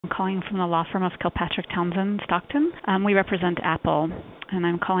I'm calling from the law firm of Kilpatrick Townsend, Stockton. We represent Apple, and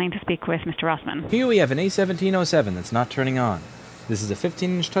I'm calling to speak with Mr. Rossman. Here we have an A1707 that's not turning on. This is a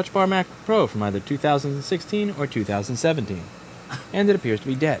 15-inch Touchbar Macbook Pro from either 2016 or 2017, and it appears to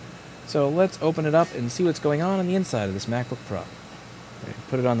be dead. So let's open it up and see what's going on the inside of this MacBook Pro.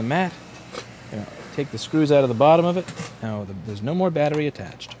 Put it on the mat, take the screws out of the bottom of it. Now there's no more battery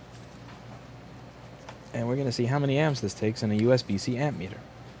attached. And we're going to see how many amps this takes in a USB-C amp meter.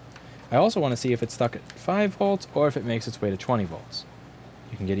 I also want to see if it's stuck at 5 volts or if it makes its way to 20 volts.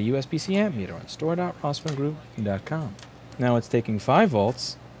 You can get a USB-C amp meter on store.rossmangroup.com. Now it's taking 5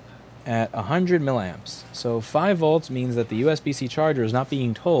 volts at 100 milliamps. So 5 volts means that the USB-C charger is not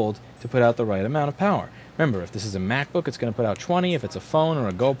being told to put out the right amount of power. Remember, if this is a MacBook, it's going to put out 20. If it's a phone or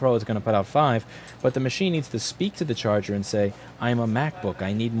a GoPro, it's going to put out 5. But the machine needs to speak to the charger and say, I'm a MacBook,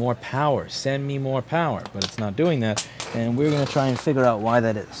 I need more power, send me more power. But it's not doing that, and we're going to try and figure out why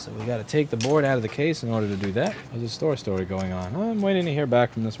that is. So we got to take the board out of the case in order to do that. There's a store story going on. I'm waiting to hear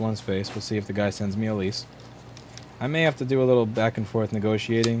back from this one space. We'll see if the guy sends me a lease. I may have to do a little back and forth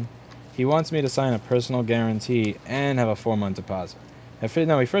negotiating. He wants me to sign a personal guarantee and have a 4-month deposit.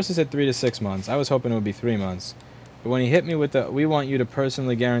 No, he first said 3 to 6 months. I was hoping it would be 3 months. But when he hit me with the, we want you to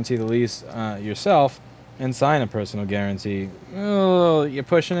personally guarantee the lease yourself and sign a personal guarantee. Oh, you're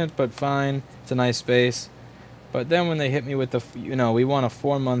pushing it, but fine. It's a nice space. But then when they hit me with the, we want a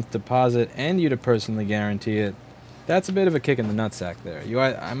 4-month deposit and you to personally guarantee it, that's a bit of a kick in the nutsack there.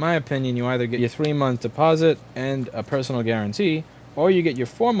 In my opinion, you either get your 3-month deposit and a personal guarantee, or you get your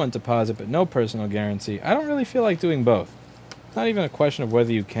 4-month deposit but no personal guarantee. I don't really feel like doing both. It's not even a question of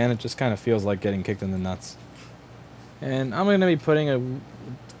whether you can, it just kind of feels like getting kicked in the nuts. And I'm going to be putting a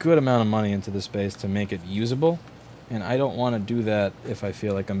good amount of money into this space to make it usable, and I don't want to do that if I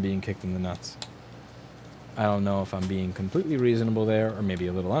feel like I'm being kicked in the nuts. I don't know if I'm being completely reasonable there, or maybe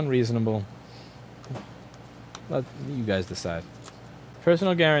a little unreasonable. Let you guys decide.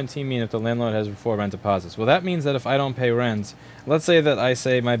 Personal guarantee means if the landlord has 4 rent deposits. Well, that means that if I don't pay rent, let's say that I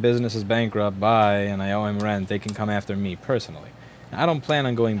say my business is bankrupt, and I owe him rent, they can come after me personally. Now, I don't plan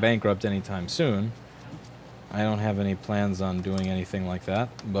on going bankrupt anytime soon. I don't have any plans on doing anything like that,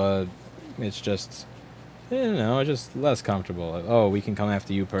 but it's just, it's just less comfortable. Oh, we can come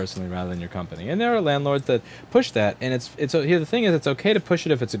after you personally rather than your company. And there are landlords that push that, and here the thing is, it's okay to push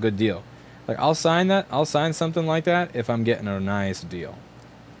it if it's a good deal. Like, I'll sign that. I'll sign something like that if I'm getting a nice deal.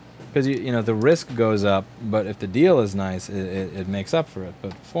 Because, the risk goes up, but if the deal is nice, it makes up for it.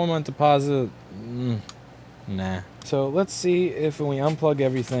 But 4-month deposit, nah. So let's see if when we unplug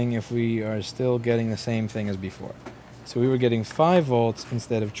everything, if we are still getting the same thing as before. So we were getting 5 volts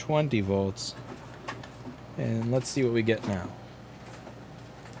instead of 20 volts. And let's see what we get now.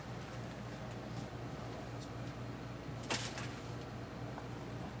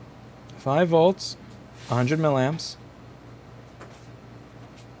 $5 volts, 100 milliamps,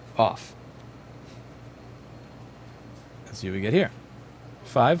 off. Let's see what we get here.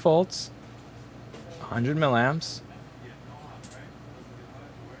 5 volts, 100 milliamps,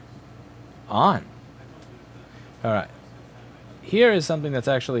 on. Alright. Here is something that's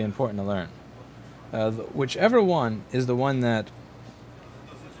actually important to learn. Whichever one is the one that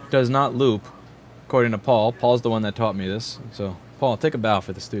does not loop, according to Paul. Paul's the one that taught me this, so Paul, take a bow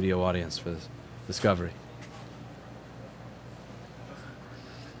for the studio audience for this discovery.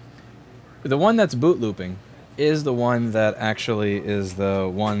 The one that's boot looping is the one that actually is the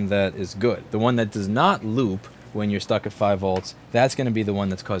one that is good. The one that does not loop when you're stuck at 5 volts, that's going to be the one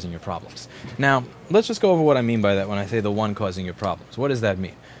that's causing your problems. Now, let's just go over what I mean by that when I say the one causing your problems. What does that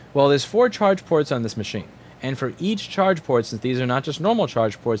mean? Well, there's 4 charge ports on this machine. And for each charge port, since these are not just normal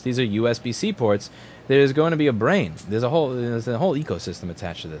charge ports, these are USB-C ports, there's going to be a brain. There's a whole ecosystem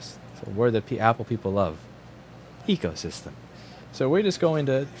attached to this. It's a word that Apple people love. Ecosystem. So we're just going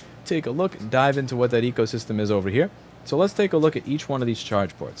to take a look and dive into what that ecosystem is over here. So let's take a look at each one of these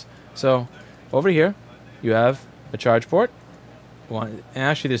charge ports. So over here, you have a charge port.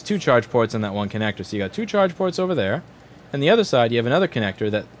 Actually, there's 2 charge ports in that one connector. So you got 2 charge ports over there. And the other side, you have another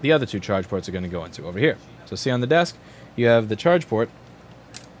connector that the other 2 charge ports are going to go into over here. So see on the desk, you have the charge port,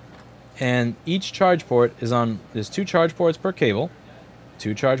 and each charge port is on, there's 2 charge ports per cable,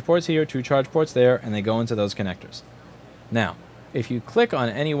 2 charge ports here, 2 charge ports there, and they go into those connectors. Now, if you click on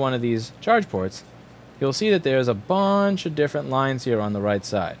any one of these charge ports, you'll see that there's a bunch of different lines here on the right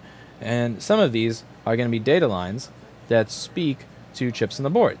side. And some of these are going to be data lines that speak to chips on the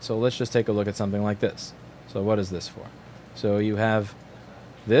board. So let's just take a look at something like this. So what is this for? So you have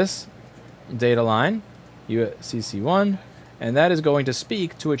this data line, CC1, and that is going to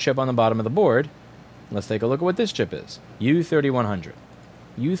speak to a chip on the bottom of the board. Let's take a look at what this chip is, U3100.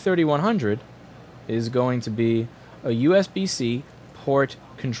 U3100 is going to be a USB-C port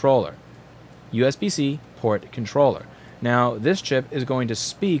controller. USB-C port controller. Now, this chip is going to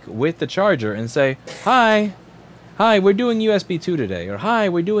speak with the charger and say, "Hi, we're doing USB 2 today," or "Hi,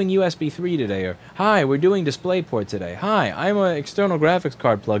 we're doing USB 3 today," or "Hi, we're doing DisplayPort today." "Hi, I'm an external graphics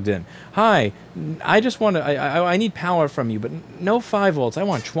card plugged in." "Hi, I just want to, I need power from you, but no 5 volts, I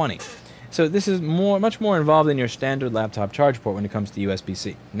want 20. So this is much more involved than your standard laptop charge port when it comes to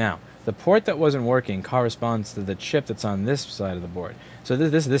USB-C. Now, the port that wasn't working corresponds to the chip that's on this side of the board. So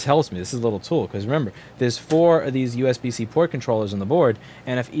this helps me. This is a little tool, because remember, there's 4 of these USB-C port controllers on the board,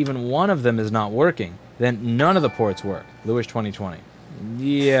 and if even one of them is not working, then none of the ports work. Lewis 2020.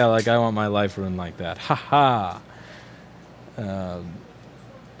 Yeah, like I want my life ruined like that. Ha ha. Yeah,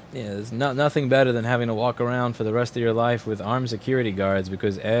 there's nothing better than having to walk around for the rest of your life with armed security guards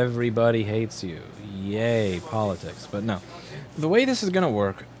because everybody hates you. Yay, politics. But no. The way this is going to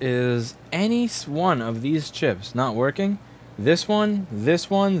work is any one of these chips not working, this one, this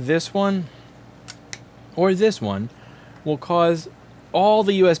one, this one, or this one, will cause all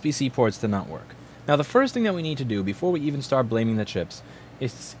the USB-C ports to not work. Now, the first thing that we need to do before we even start blaming the chips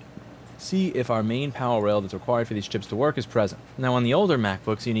is see if our main power rail that's required for these chips to work is present. Now, on the older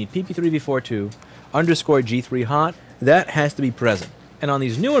MacBooks, you need PP3V42 _ G3 hot. That has to be present. And on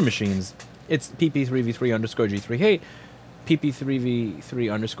these newer machines, it's PP3V3 _ G3 hate, PP3V3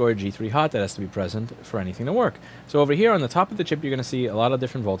 _ G3 hot. That has to be present for anything to work. So over here on the top of the chip, you're going to see a lot of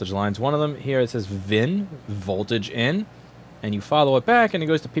different voltage lines. One of them here, it says VIN, voltage in. And you follow it back, and it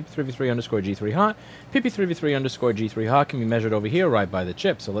goes to PP3V3 _ G3 hot. PP3V3 _ G3 hot can be measured over here right by the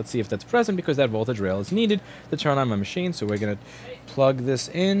chip. So let's see if that's present, because that voltage rail is needed to turn on my machine. So we're going to plug this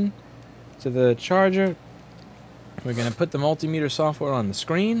in to the charger. We're going to put the multimeter software on the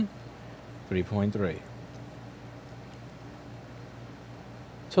screen. 3.3.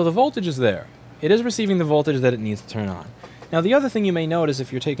 So the voltage is there. It is receiving the voltage that it needs to turn on. Now, the other thing you may notice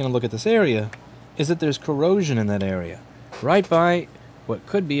if you're taking a look at this area is that there's corrosion in that area, right by what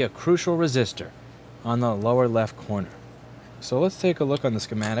could be a crucial resistor on the lower left corner. So let's take a look on the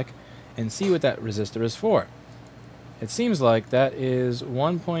schematic and see what that resistor is for. It seems like that is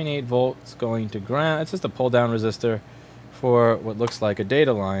 1.8 volts going to ground. It's just a pull-down resistor for what looks like a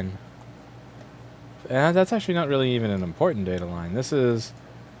data line. And that's actually not really even an important data line. This is,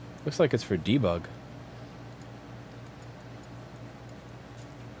 looks like it's for debug.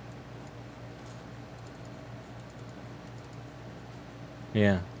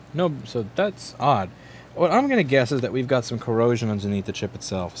 Yeah, no, so that's odd. What I'm going to guess is that we've got some corrosion underneath the chip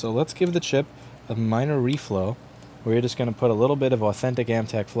itself. So let's give the chip a minor reflow. We're just going to put a little bit of authentic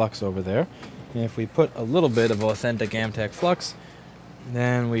Amtech flux over there. And if we put a little bit of authentic Amtech flux,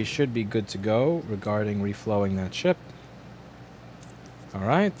 then we should be good to go regarding reflowing that chip.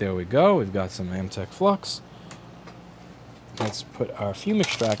 Alright, there we go. We've got some Amtech flux. Let's put our fume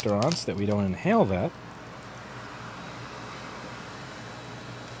extractor on so that we don't inhale that.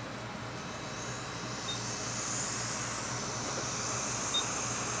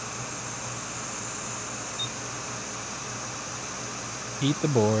 Heat the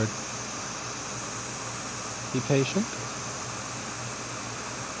board. Be patient.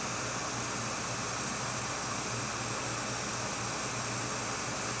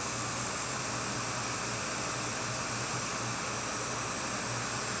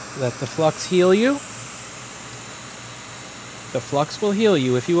 Let the flux heal you. The flux will heal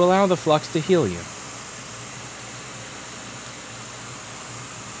you if you allow the flux to heal you.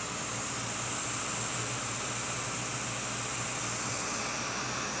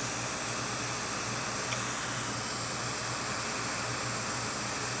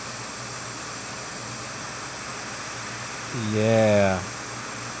 Yeah.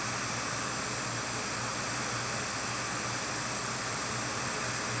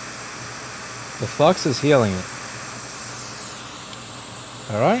 The flux is healing it.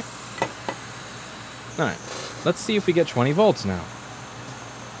 Alright? Alright. Let's see if we get 20 volts now. You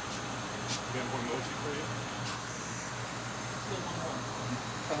got more mochi for you?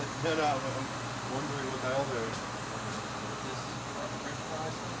 No, I'm wondering what the hell they're...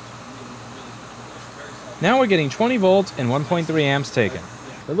 Now we're getting 20 volts and 1.3 amps taken.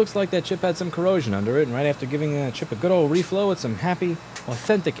 It looks like that chip had some corrosion under it, and right after giving that chip a good old reflow with some happy,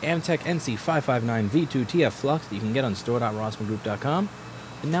 authentic Amtech NC559 V2 TF flux that you can get on store.rossmangroup.com,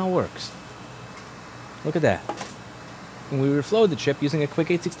 it now works. Look at that. And we reflowed the chip using a quick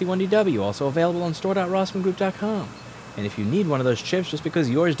 861DW, also available on store.rossmangroup.com. And if you need one of those chips just because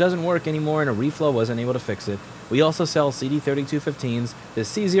yours doesn't work anymore and a reflow wasn't able to fix it, we also sell CD3215s, the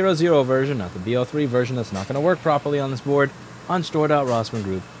C00 version, not the BO3 version that's not going to work properly on this board, on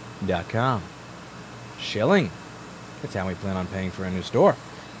store.rossmangroup.com. Shilling. That's how we plan on paying for a new store.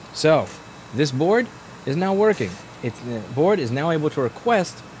 So, this board is now working. The board is now able to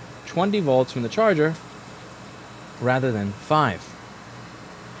request 20 volts from the charger rather than 5.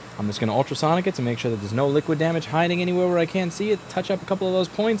 I'm just going to ultrasonic it to make sure that there's no liquid damage hiding anywhere where I can't see it. Touch up a couple of those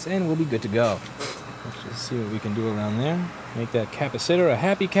points and we'll be good to go. Let's just see what we can do around there. Make that capacitor a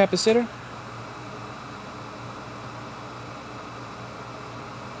happy capacitor.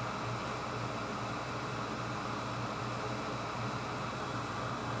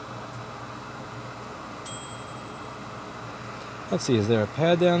 Let's see, is there a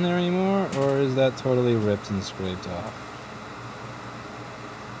pad down there anymore, or is that totally ripped and scraped off?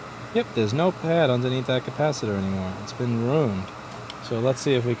 Yep, there's no pad underneath that capacitor anymore. It's been ruined. So let's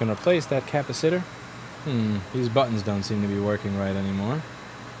see if we can replace that capacitor. These buttons don't seem to be working right anymore.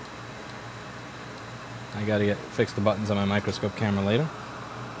 I gotta fix the buttons on my microscope camera later.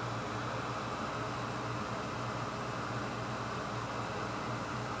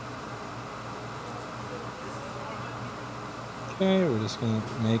 Okay, we're just going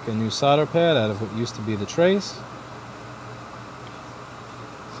to make a new solder pad out of what used to be the trace.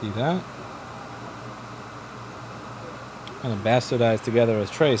 See that? Kind of bastardized together as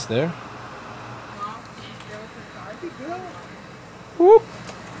trace there. Whoop!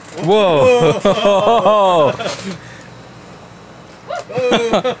 Whoa!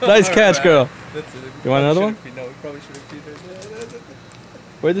 Nice catch, girl. You want another one? No, we probably should have feed it.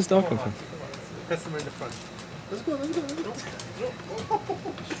 Where'd this dog come from? Customer in the front. Let's go, let's go, let's go.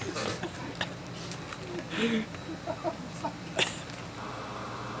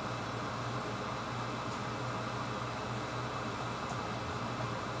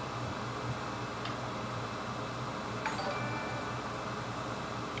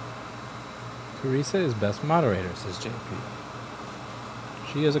 Teresa is best moderator, says JP.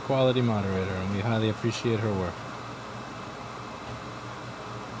 She is a quality moderator, and we highly appreciate her work.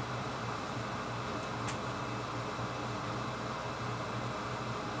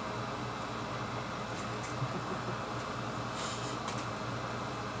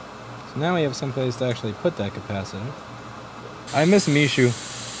 So now we have some place to actually put that capacitor. I miss Mishu. Yeah.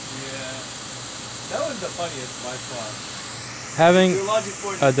 That was the funniest by far. Having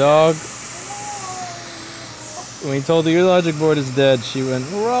a dog. When we told her your logic board is dead, she went,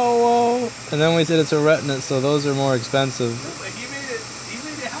 whoa, and then we said it's a retina, so those are more expensive. But he made it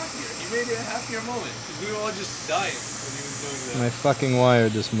happier. He made it a happier moment. Because we were all just dying when he was doing that. My fucking wire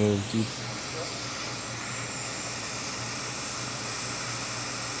just moved.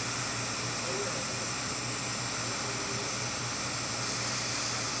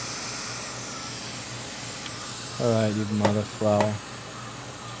 Alright, you mother flower.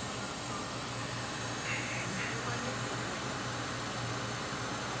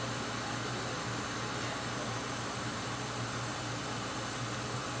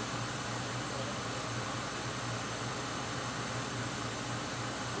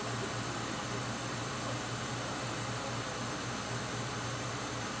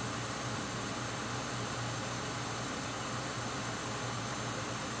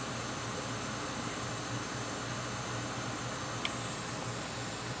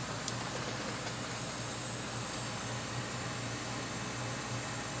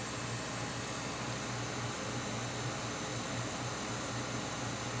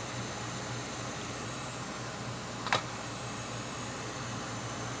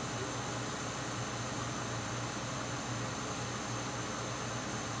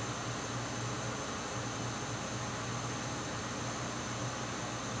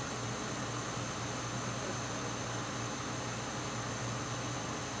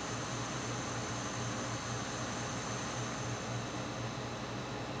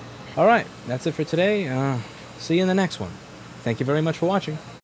 Alright, that's it for today. See you in the next one. Thank you very much for watching.